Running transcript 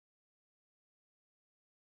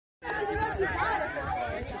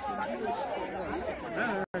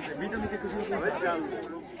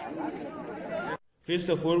First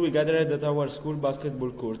of all, we gathered at our school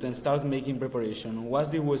basketball court and started making preparation. Once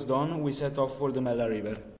this was done, we set off for the MELLA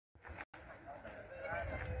river.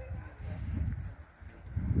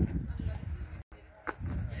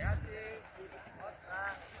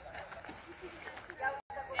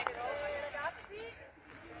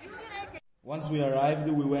 Once we arrived,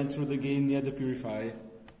 we went through the gate near the purifier.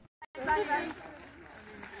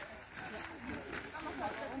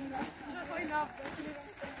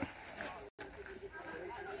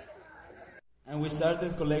 And we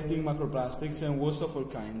started collecting microplastics and waste of all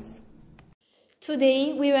kinds.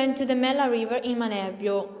 Today we went to the MELLA river in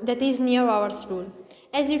Manerbio, that is near our school.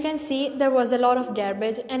 As you can see, there was a lot of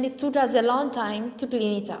garbage and it took us a long time to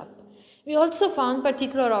clean it up. We also found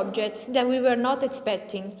particular objects that we were not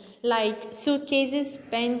expecting, like suitcases,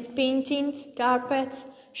 paintings, carpets,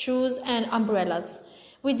 shoes and umbrellas.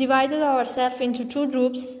 We divided ourselves into two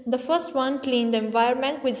groups. The first one cleaned the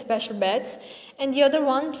environment with special bags, and the other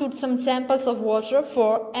one took some samples of water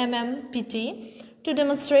for MMPT to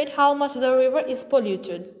demonstrate how much the river is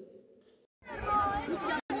polluted.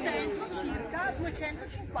 Circa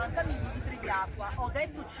 250 millilitri di acqua. Ho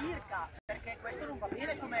detto circa, perché questo non va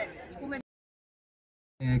bene come...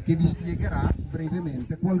 Che vi spiegherà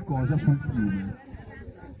brevemente qualcosa sul fiume.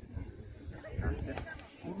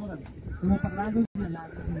 Stiamo parlando di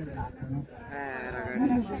analisi dell'acqua, no?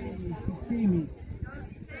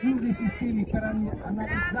 Uno dei sistemi per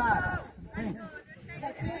analizzare.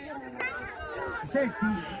 Senti?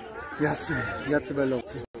 Grazie bello.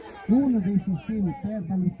 Uno dei sistemi per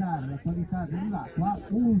valutare la qualità dell'acqua,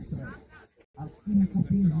 oltre al chimico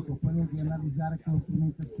fisico, quello di analizzare con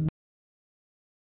strumentazioni